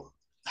the whole?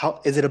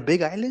 How is it a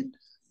big island?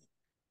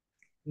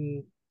 Hmm,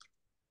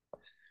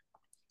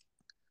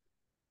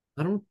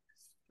 I don't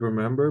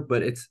remember,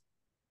 but it's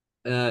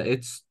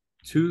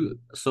two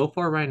so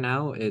far right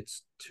now.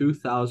 It's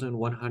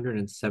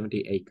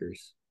 2,170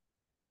 acres.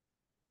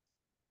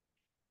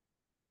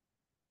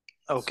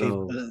 Okay,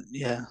 So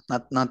yeah,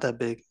 not that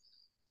big.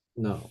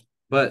 no,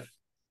 but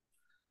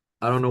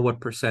I don't know what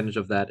percentage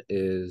of that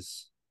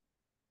is.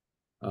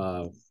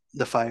 Uh,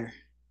 The fire.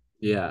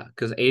 yeah,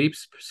 because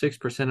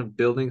 86% of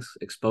buildings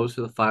exposed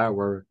to the fire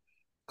were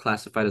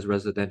classified as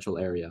residential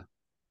area.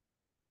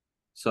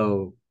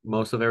 So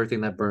most of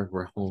everything that burned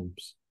were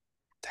homes.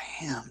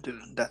 Damn,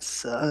 dude, that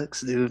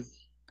sucks, dude.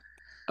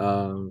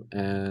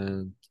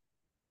 And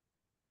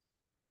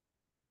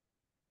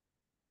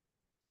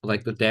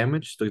like the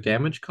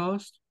damage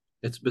cost,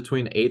 it's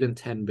between 8 and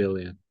 10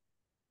 billion.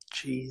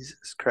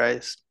 Jesus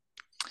Christ.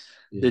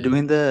 They're Yeah.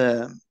 doing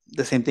the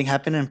same thing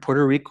happened in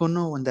Puerto Rico,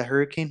 no, when the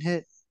hurricane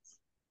hit.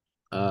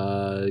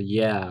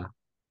 Yeah,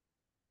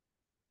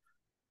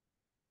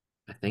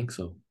 I think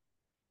so.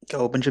 A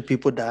whole bunch of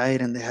people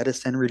died and they had to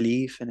send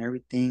relief and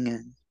everything,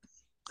 and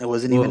it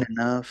wasn't even Well,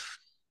 enough.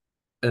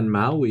 in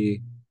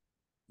Maui,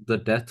 the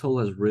death toll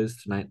has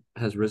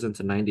risen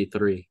to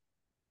 93.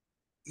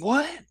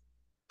 What?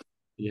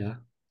 Yeah.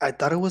 I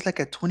thought it was like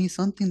at 20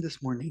 something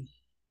this morning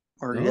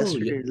or No, yeah.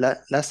 yesterday.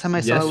 Last time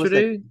I saw it was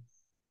like Yesterday,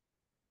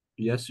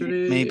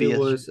 yesterday maybe it yesterday.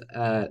 was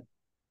at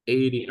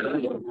 80.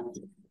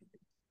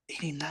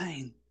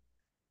 89.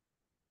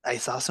 I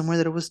saw somewhere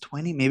that it was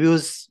 20. Maybe it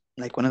was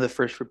like one of the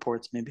first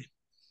reports, maybe.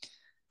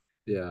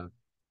 Yeah,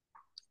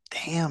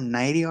 Damn,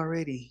 90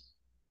 already.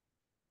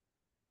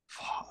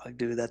 Fuck,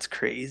 dude, that's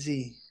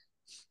crazy.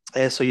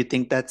 Yeah, so you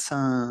think that's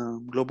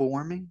global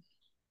warming?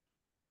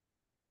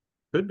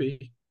 could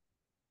be.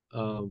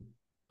 Um,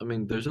 I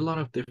mean, there's a lot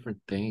of different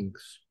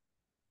things.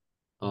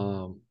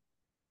 Um,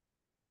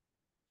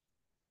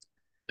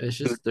 it's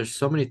Dude, just there's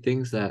so many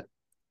things that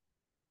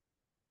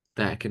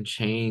can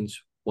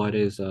change what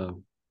is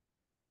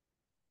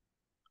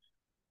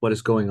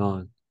going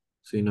on.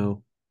 So,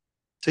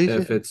 so you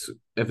feel,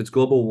 if it's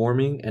global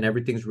warming and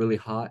everything's really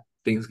hot,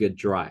 things get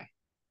dry,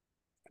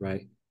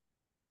 right?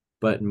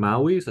 But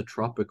Maui is a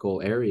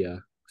tropical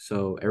area,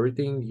 so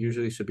everything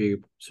usually should be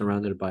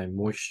surrounded by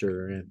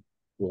moisture and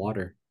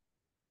water.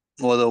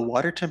 well, the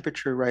water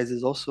temperature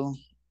rises also.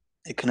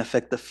 It can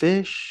affect the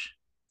fish.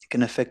 It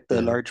can affect the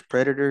Yeah, large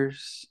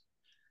predators,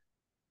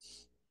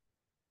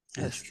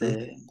 that's as true.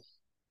 the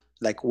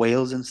like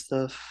whales and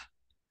stuff.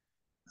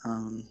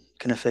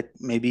 Can affect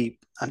maybe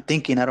I'm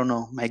thinking, I don't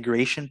know,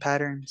 migration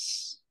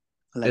patterns,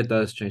 like It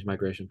does change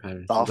migration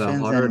patterns. The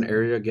dolphins hotter an and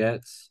area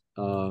gets,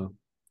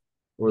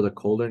 or the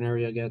colder an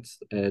area gets,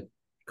 it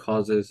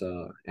causes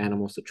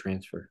animals to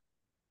transfer.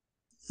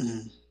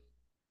 mm,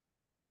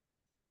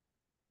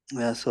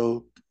 yeah,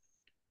 so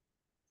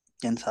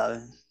quién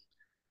sabe.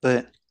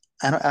 But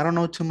I don't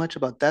know too much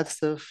about that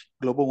stuff,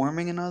 global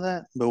warming and all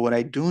that. But what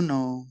I do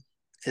know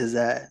is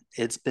that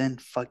it's been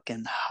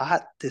fucking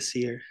hot this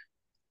year.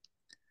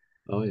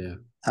 Oh yeah.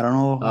 I don't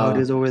know how it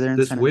Uh, is over there in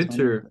this San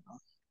Antonio, winter, but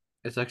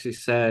it's actually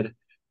said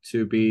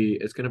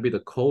it's going to be the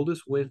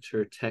coldest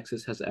winter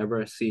Texas has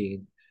ever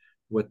seen,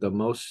 with the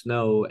most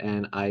snow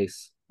and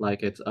ice, like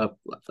if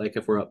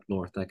we're up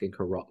north, like in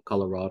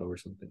Colorado or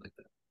something like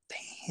that.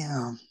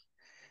 damn.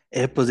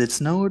 It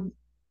snowed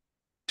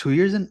 2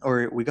 years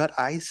or we got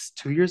ice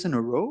 2 years in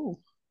a row.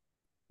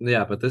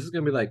 Yeah, but this is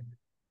gonna be like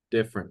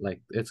different.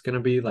 Like it's gonna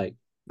be like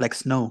Like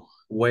snow.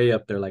 way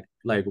up there, like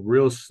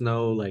real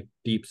snow, like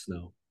deep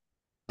snow,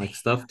 like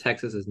stuff Damn.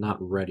 Texas is not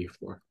ready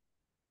for.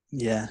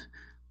 Yeah.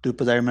 Dude,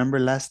 but I remember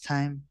last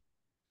time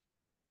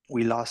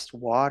we lost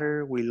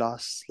water, we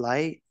lost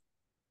light.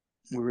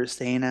 We were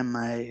staying at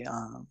my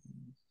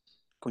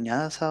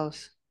cuñada's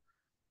house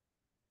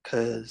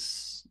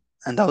because,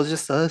 and that was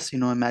just us,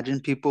 imagine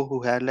people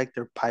who had like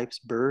their pipes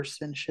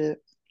burst and shit.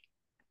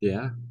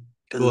 Yeah.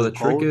 because Well, it's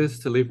the trick cold. is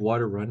to leave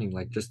water running,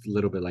 like just a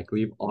little bit, like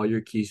leave all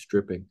your keys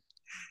dripping.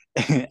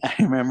 I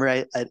remember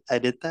I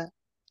did that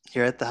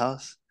here at the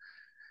house,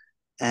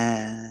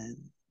 and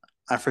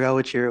I forgot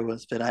which year it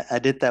was, but I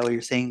did that what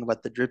you're saying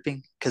about the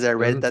dripping because I It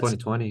was read in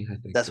 2020, I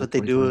think, that's or what they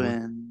do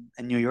 2021.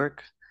 in New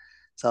York.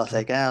 So I was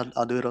like, yeah,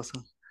 I'll do it also.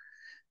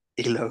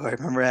 Y luego, I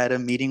remember I had a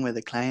meeting with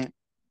a client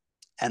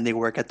and they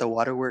work at the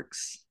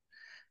waterworks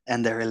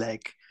and they were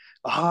like,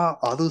 oh,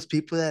 all those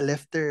people that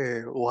left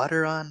their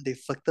water on, they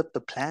fucked up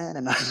the plan.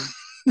 And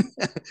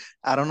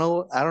I don't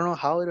know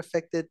how it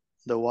affected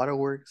the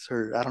waterworks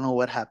or I don't know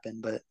what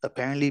happened, but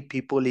apparently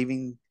people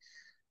leaving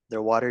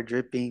their water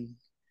dripping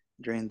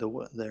during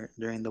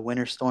the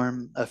winter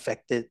storm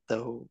affected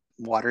the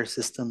water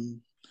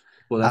system.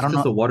 Well, I that's don't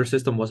because know. the water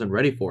system wasn't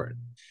ready for it.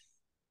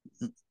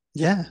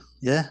 Yeah,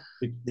 yeah,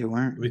 Be- they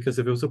weren't. Because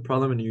if it was a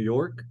problem in New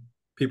York,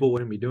 people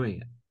wouldn't be doing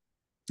it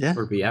Yeah.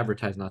 or be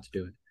advertised not to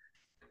do it.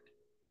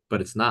 But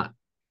it's not.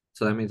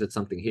 So that means it's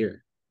something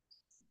here.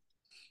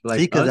 See, Like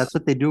because that's us,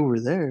 what they do over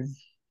there.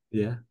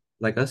 yeah.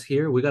 Like us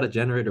here, we got a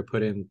generator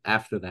put in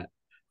after that.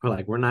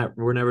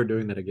 We're never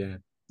doing that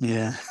again.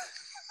 Yeah.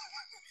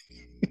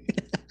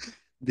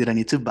 Did I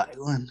need to buy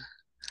one?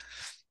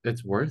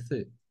 It's worth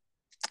it.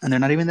 And they're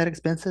not even that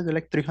expensive. They're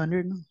like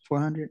 300, no?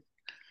 400.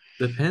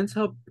 Depends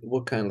how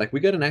what kind. Like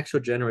we got an actual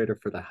generator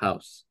for the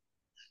house.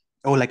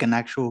 Oh, like an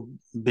actual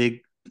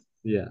big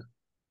Yeah.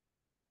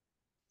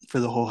 for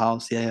the whole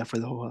house. Yeah, yeah, for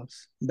the whole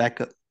house.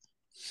 Backup.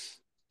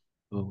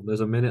 Oh,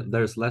 there's a minute.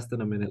 There's less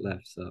than a minute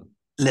left. So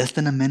Less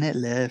than a minute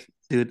left.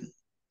 Dude,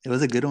 it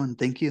was a good one.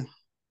 Thank you.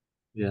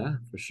 yeah,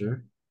 for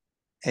sure.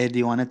 Hey, do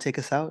you want to take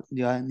us out? Do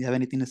you have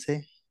anything to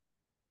say?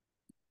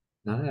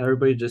 Nah,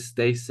 everybody just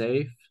stay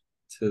safe.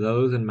 To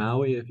those in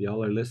Maui, if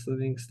y'all are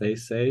listening, stay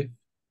safe.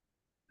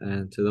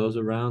 And to those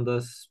around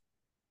us,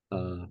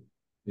 uh,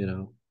 you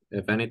know,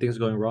 if anything's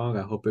going wrong,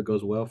 I hope it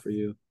goes well for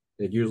you.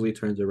 It usually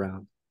turns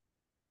around.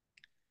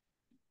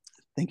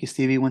 Thank you,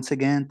 Stevie, once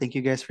again. Thank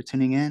you guys for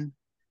tuning in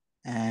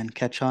and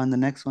catch you on the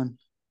next one.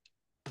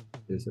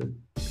 Yes, sir.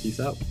 Peace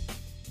out.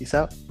 Peace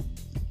out.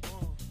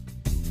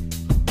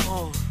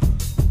 Uh,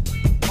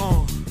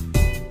 uh.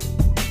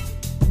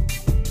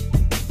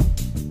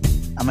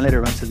 I'm gonna let it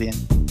run to the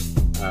end.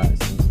 All right,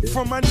 sounds good.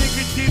 From my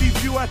nigga Diddy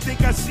view, I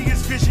think I see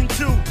his vision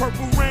too.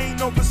 Purple rain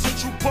over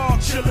Central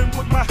Park, chilling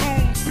with my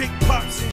hoons, big pops.